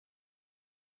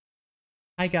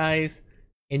Hi guys,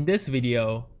 in this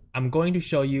video, I'm going to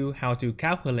show you how to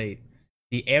calculate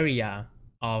the area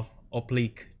of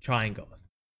oblique triangles.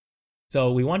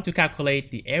 So we want to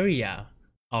calculate the area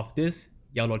of this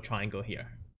yellow triangle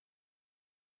here.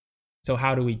 So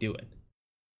how do we do it?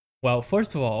 Well,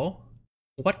 first of all,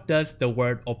 what does the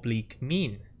word oblique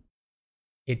mean?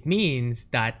 It means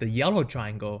that the yellow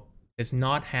triangle does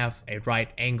not have a right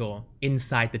angle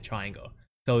inside the triangle.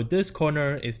 So this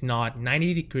corner is not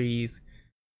 90 degrees.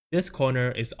 This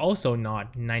corner is also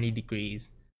not 90 degrees,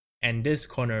 and this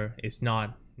corner is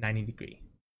not 90 degrees.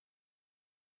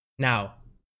 Now,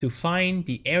 to find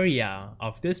the area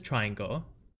of this triangle,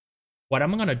 what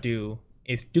I'm gonna do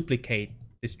is duplicate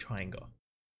this triangle.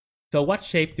 So what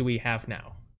shape do we have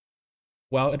now?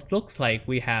 Well, it looks like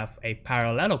we have a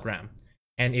parallelogram.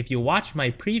 And if you watch my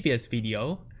previous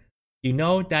video, you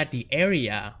know that the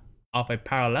area of a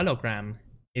parallelogram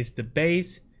is the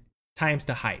base times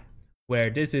the height, where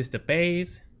this is the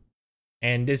base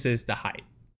and this is the height.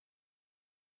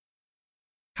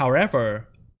 However,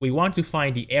 we want to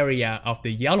find the area of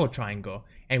the yellow triangle,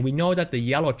 and we know that the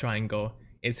yellow triangle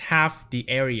is half the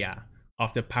area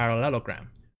of the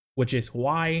parallelogram, which is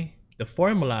why the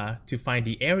formula to find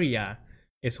the area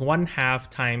is 1/2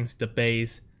 times the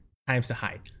base times the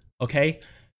height. Okay,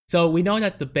 so we know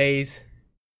that the base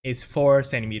is 4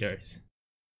 centimeters.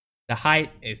 The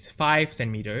height is 5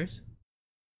 centimeters.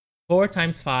 4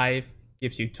 times 5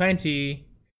 gives you 20,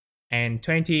 and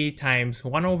 20 times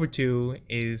 1/2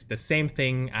 is the same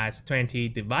thing as 20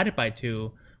 divided by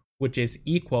 2, which is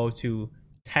equal to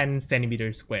 10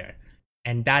 centimeters squared,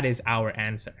 and that is our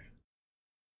answer.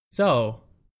 So,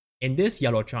 in this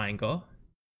yellow triangle,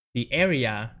 the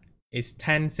area is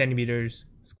 10 centimeters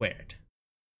squared.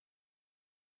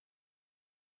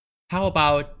 How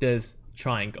about this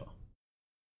triangle?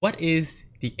 What is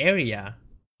the area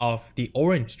of the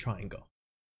orange triangle?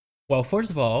 Well,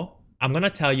 first of all, I'm gonna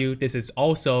tell you this is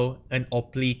also an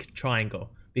oblique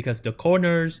triangle because the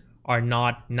corners are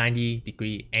not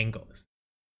 90-degree angles.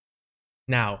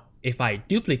 Now, if I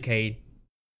duplicate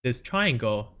this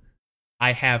triangle,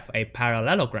 I have a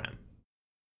parallelogram.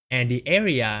 And the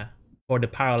area for the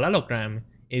parallelogram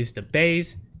is the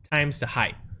base times the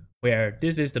height, where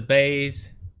this is the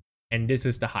base and this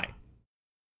is the height.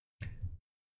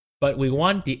 But we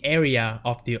want the area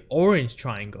of the orange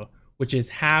triangle, which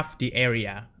is half the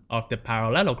area of the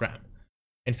parallelogram.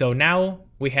 And so now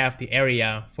we have the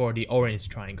area for the orange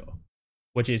triangle,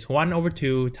 which is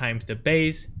 1/2 times the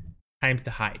base times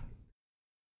the height.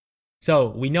 So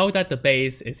we know that the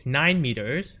base is 9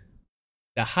 meters,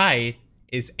 the height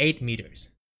is 8 meters.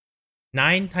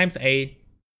 9 times 8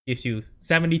 gives you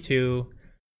 72,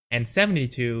 and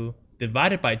 72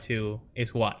 divided by 2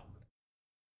 is what?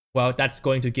 Well, that's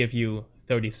going to give you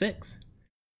 36.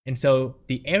 And so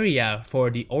the area for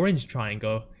the orange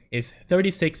triangle is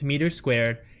 36 meters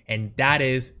squared, and that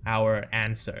is our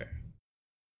answer.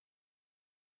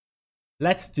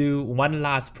 Let's do one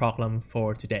last problem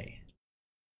for today.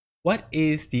 What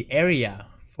is the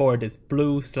area for this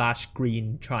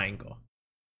blue/green triangle?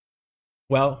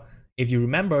 Well, if you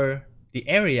remember, the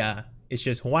area is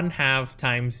just 1/2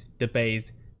 times the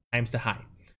base times the height.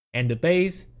 And the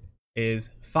base is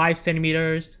 5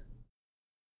 centimeters.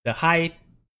 The height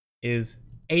is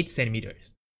 8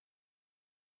 centimeters.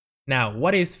 Now,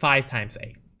 what is 5 times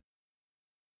 8?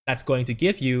 That's going to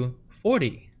give you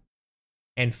 40.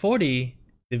 And 40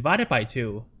 divided by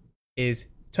 2 is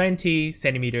 20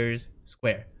 centimeters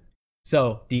squared.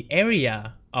 So the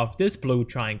area of this blue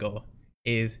triangle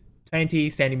is 20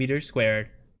 centimeters squared,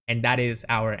 and that is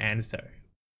our answer.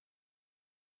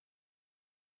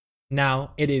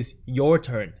 Now it is your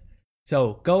turn.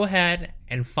 So go ahead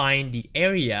and find the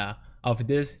area of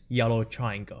this yellow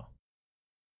triangle.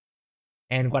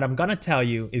 And what I'm gonna tell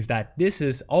you is that this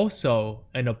is also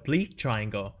an oblique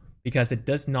triangle because it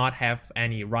does not have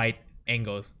any right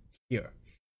angles here.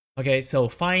 Okay, so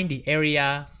find the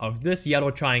area of this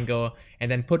yellow triangle and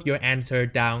then put your answer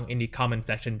down in the comment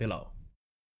section below.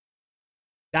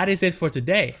 That is it for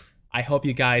today. I hope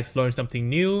you guys learned something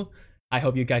new. I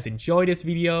hope you guys enjoyed this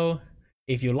video.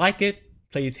 If you like it,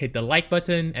 please hit the like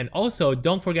button, and also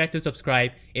don't forget to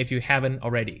subscribe if you haven't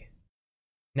already.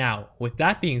 Now, with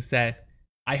that being said,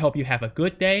 I hope you have a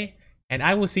good day, and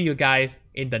I will see you guys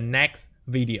in the next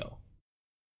video.